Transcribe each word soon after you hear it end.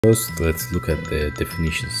First, let's look at the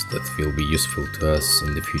definitions that will be useful to us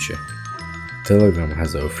in the future. Telegram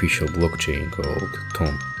has an official blockchain called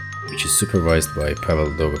Ton, which is supervised by Pavel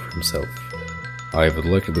Durov himself. I would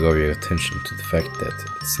like to draw your attention to the fact that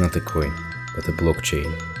it's not a coin, but a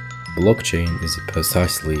blockchain. Blockchain is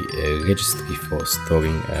precisely a registry for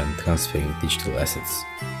storing and transferring digital assets.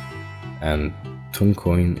 And Ton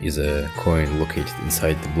coin is a coin located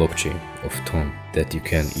inside the blockchain of Ton that you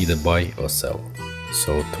can either buy or sell.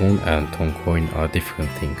 So Ton and Ton coin are different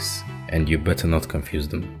things, and you better not confuse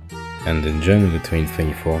them. And in January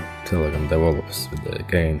 2024, Telegram developers, with a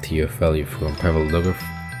guarantee of value from Pavel Durov,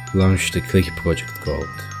 launched a clicky project called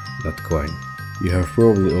Notcoin. You have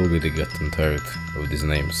probably already gotten tired of these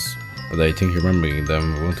names, but I think remembering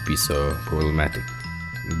them won't be so problematic.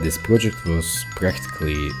 This project was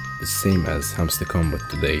practically the same as Hamster Kombat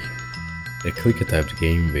today, a clicker-typed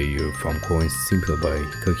game where you farm coins simply by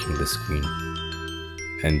clicking the screen.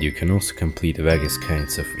 And you can also complete various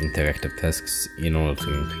kinds of interactive tasks in order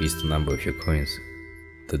to increase the number of your coins.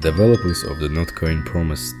 The developers of the Notcoin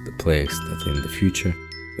promised the players that in the future,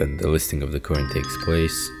 when the listing of the coin takes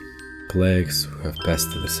place, players who have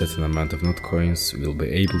passed a certain amount of Notcoins will be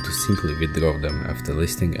able to simply withdraw them after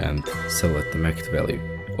listing and sell at the market value,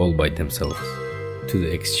 all by themselves, to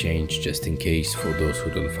the exchange. Just in case, for those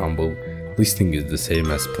who don't fumble, listing is the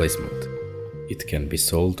same as placement. It can be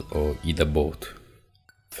sold or either bought.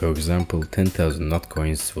 For example, 10,000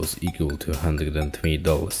 Notcoins was equal to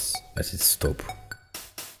 $120 at its top.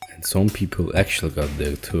 And some people actually got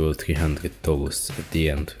their $200 or $300 at the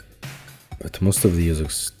end. But most of the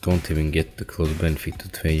users don't even get the close benefit to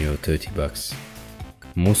 20 or 30 bucks.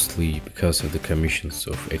 Mostly because of the commissions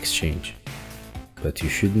of exchange. But you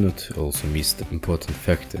should not also miss the important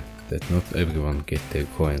factor that not everyone get their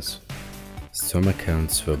coins. Some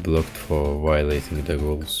accounts were blocked for violating the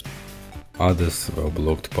rules. Others were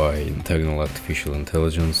blocked by internal artificial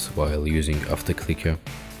intelligence while using AutoClicker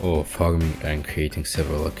or farming and creating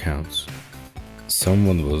several accounts.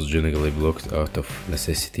 Someone was generally blocked out of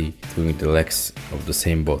necessity during the lags of the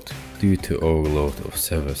same bot due to overload of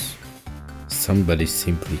servers. Somebody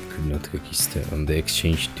simply could not register on the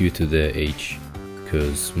exchange due to their age,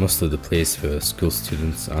 because most of the players were school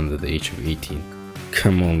students under the age of 18.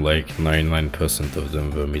 Come on, like 99% of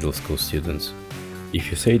them were middle school students. If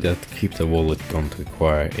you say that crypto wallet don't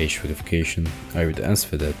require age verification, I would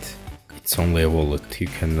answer that it's only a wallet, you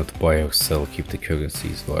cannot buy or sell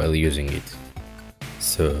cryptocurrencies while using it.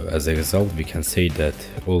 So as a result, we can say that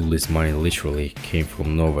all this money literally came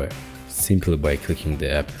from nowhere, simply by clicking the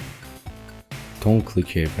app. Ton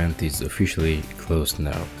Clicker event is officially closed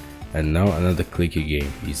now, and now another clicker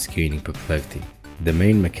game is gaining popularity. The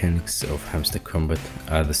main mechanics of Hamster Kombat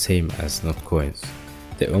are the same as Notcoins.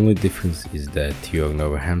 The only difference is that you are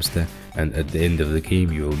now a hamster, and at the end of the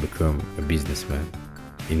game you will become a businessman.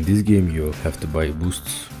 In this game you will have to buy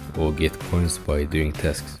boosts or get coins by doing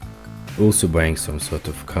tasks. Also buying some sort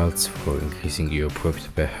of cards for increasing your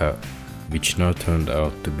profit per hour, which now turned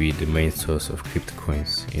out to be the main source of crypto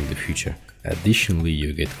coins in the future. Additionally,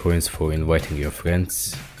 you get coins for inviting your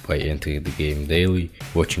friends by entering the game daily,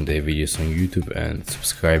 watching their videos on YouTube and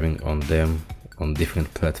subscribing on them on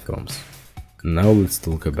different platforms. Now let's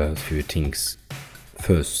talk about a few things.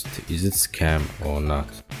 First, is it scam or not?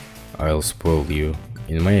 I'll spoil you.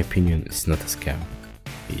 In my opinion, it's not a scam.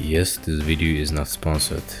 Yes, this video is not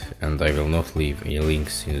sponsored, and I will not leave any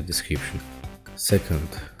links in the description. Second,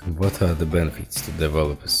 what are the benefits to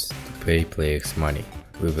developers to pay players money?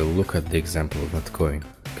 We will look at the example of Notcoin,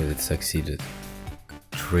 because it succeeded.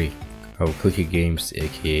 3. How clicky games,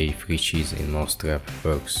 aka free cheese in Mousetrap,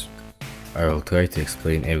 works. I will try to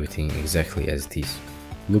explain everything exactly as it is.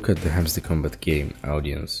 Look at the Hamster Kombat game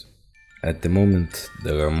audience. At the moment,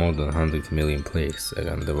 there are more than 100 million players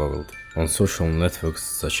around the world. On social networks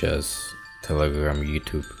such as Telegram,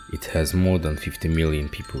 YouTube, it has more than 50 million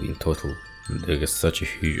people in total. There is such a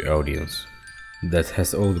huge audience. That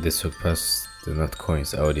has already surpassed the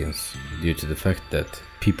Notcoin's audience due to the fact that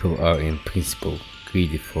people are in principle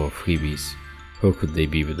greedy for freebies. How could they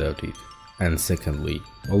be without it? And secondly,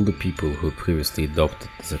 all the people who previously doubted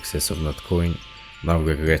the success of Notcoin now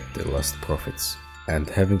regret their lost profits. And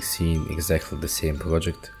having seen exactly the same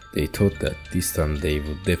project, they thought that this time they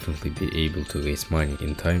would definitely be able to raise money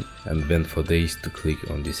in time and went for days to click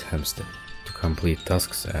on this hamster, to complete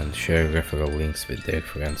tasks and share referral links with their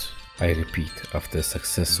friends. I repeat, after the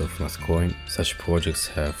success of Notcoin, such projects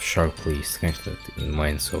have sharply strengthened in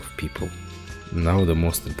minds of people. Now the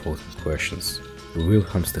most important questions. Will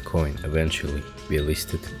Hamster Coin eventually be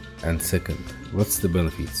listed? And second, what's the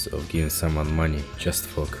benefits of giving someone money just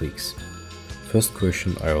for clicks? First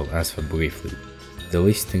question I will answer briefly. the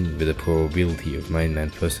listing with a probability of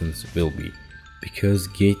 99% will be, because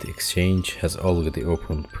Gate Exchange has already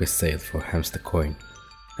opened pre-sale for Hamster Coin.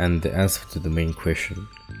 And the answer to the main question,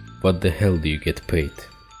 what the hell do you get paid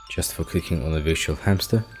just for clicking on a virtual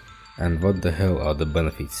hamster? And what the hell are the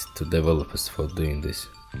benefits to developers for doing this?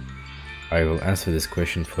 I will answer this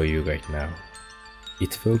question for you right now.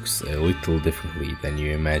 It works a little differently than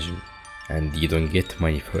you imagine, and you don't get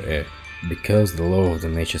money for air, because the law of the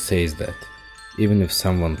nature says that even if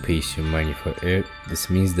someone pays you money for air, this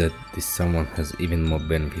means that this someone has even more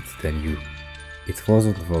benefits than you. It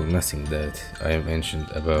wasn't for nothing that I mentioned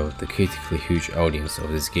about the critically huge audience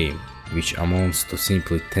of this game, which amounts to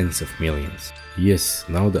simply tens of millions. Yes,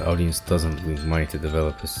 now the audience doesn't bring money to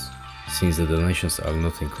developers, since the donations are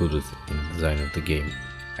not included in the design of the game.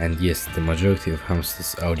 And yes, the majority of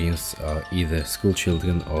Hamster's audience are either school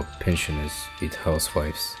children or pensioners with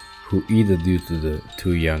housewives, who either due to the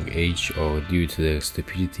too young age or due to their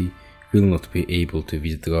stupidity will not be able to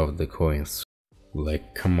withdraw the coins.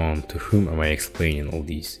 Like, come on, to whom am I explaining all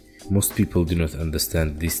these? Most people do not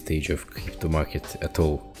understand this stage of crypto market at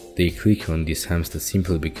all. They click on this hamster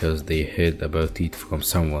simply because they heard about it from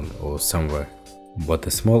someone or somewhere. But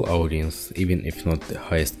a small audience, even if not the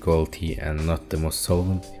highest quality and not the most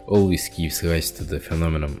solvent, always gives rise to the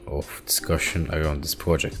phenomenon of discussion around this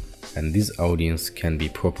project. And this audience can be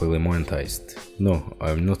properly monetized. No,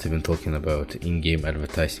 I'm not even talking about in-game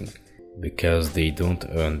advertising, because they don't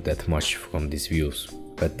earn that much from these views.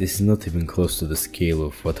 But this is not even close to the scale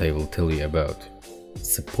of what I will tell you about.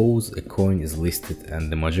 Suppose a coin is listed and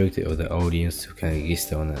the majority of the audience who can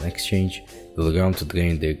register on an exchange will run to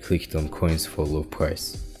drain their clicked on coins for low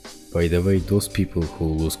price. By the way, those people who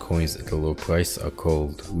lose coins at a low price are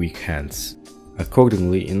called weak hands.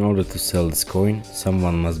 Accordingly, in order to sell this coin,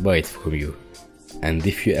 someone must buy it from you. And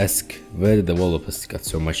if you ask where the developers got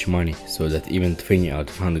so much money so that even 20 out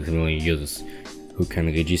of 100 million users who can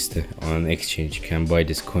register on an exchange can buy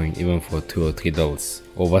this coin even for $2 or $3,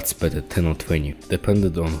 or what's better, 10 or 20,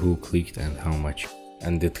 depended on who clicked and how much.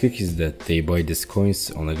 And the trick is that they buy these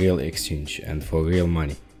coins on a real exchange and for real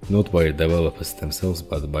money, not by the developers themselves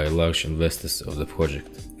but by large investors of the project.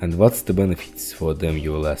 And what's the benefits for them,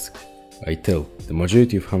 you will ask? I tell, the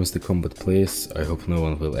majority of Hamster Kombat players, I hope no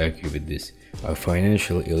one will argue with this, are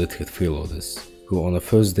financially illiterate freeloaders, who on the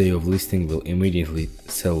first day of listing will immediately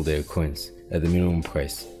sell their coins at the minimum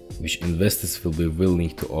price, which investors will be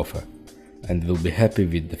willing to offer, and will be happy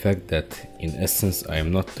with the fact that, in essence, I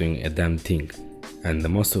am not doing a damn thing, and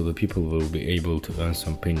most of the people will be able to earn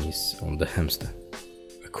some pennies on the hamster.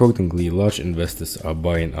 Accordingly, large investors are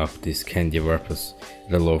buying up these candy wrappers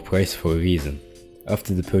at a low price for a reason.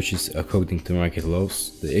 After the purchase, according to market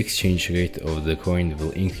laws, the exchange rate of the coin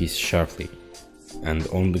will increase sharply. And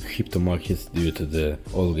on the crypto market, due to the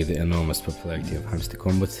already enormous popularity of Hamster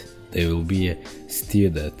Kombat, there will be a steer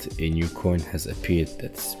that a new coin has appeared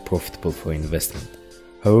that's profitable for investment.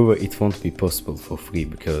 However, it won't be possible for free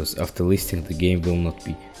because after listing the game will not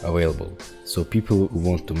be available. So people who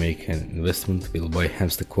want to make an investment will buy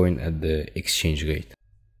Hamster Coin at the exchange rate.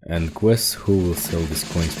 And guess who will sell these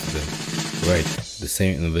coins to them? Right, the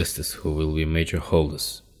same investors who will be major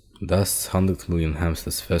holders. Thus, 100 million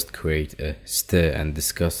hamsters first create a stir and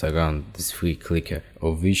discuss around this free clicker,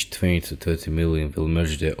 of which 20 to 30 million will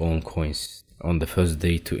merge their own coins on the first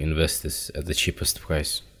day to investors at the cheapest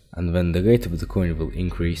price. And when the rate of the coin will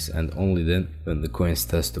increase, and only then when the coin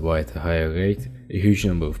starts to buy at a higher rate, a huge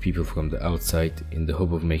number of people from the outside, in the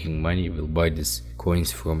hope of making money, will buy these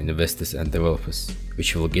coins from investors and developers,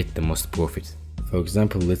 which will get the most profit. For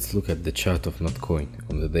example, let's look at the chart of Notcoin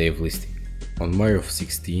on the day of listing. On May of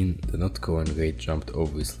 16, the Notcoin rate jumped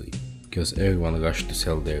obviously, because everyone rushed to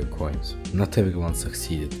sell their coins. Not everyone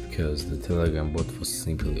succeeded, because the Telegram bot was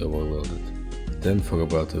simply overloaded. Then for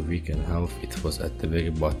about a week and a half it was at the very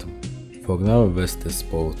bottom. For now investors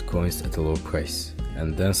bought coins at a low price,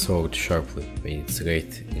 and then soared sharply when its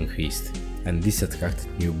rate increased. And this attracted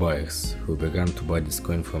new buyers, who began to buy this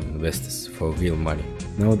coin from investors for real money.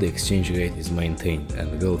 Now the exchange rate is maintained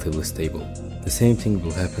and relatively stable. The same thing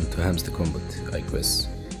will happen to Hamster Kombat, I guess.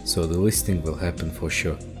 So the listing will happen for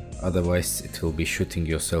sure, otherwise it will be shooting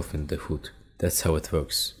yourself in the foot. That's how it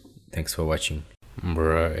works. Thanks for watching.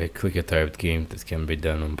 Bruh, a clicker typed game that can be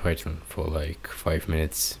done on Python for like 5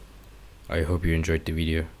 minutes. I hope you enjoyed the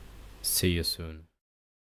video. See you soon.